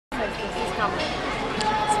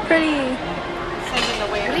It's pretty.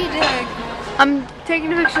 What are you doing? I'm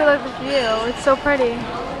taking a picture of the view. It's so pretty. I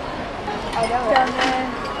know. Down there.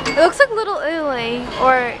 It looks like Little Italy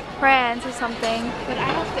or France or something. But I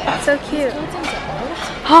have to. It's so cute. Buildings are old.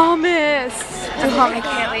 Hummus. Do I hummus.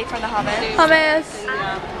 can't wait for the hummus. Hummus.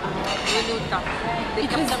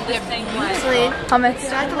 Because they're Honestly, hummus. Do I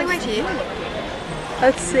have to lick my teeth?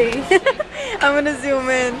 Let's see. I'm gonna zoom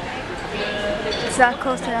in. It's not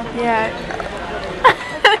close enough yet.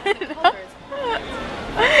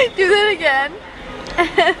 Do that again.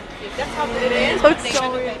 That's how it is. Looks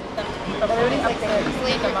so weird.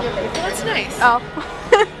 That's nice. Oh.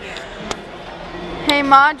 Hey,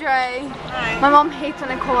 Madre. Hi. My mom hates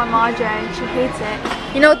when I call her Madre. She hates it.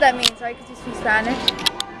 You know what that means, right? Because you speak Spanish.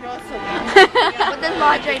 What does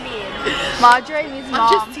Madre mean? Madre means mom.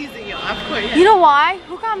 I'm just teasing you. Of course. You know why?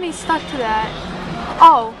 Who got me stuck to that?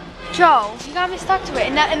 Oh, Joe. You got me stuck to it.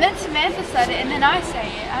 And then Samantha said it, and then I say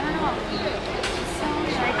it. I don't know. It's so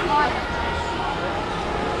weird. I caught it.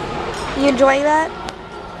 You enjoying that?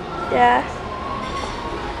 Yeah.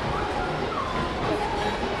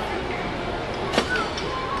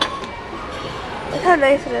 Look how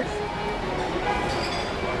nice it is.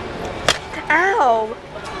 Ow!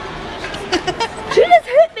 She just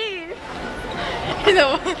hit me! You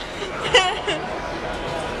know,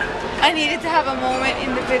 I needed to have a moment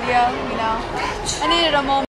in the video, you know. I needed a moment.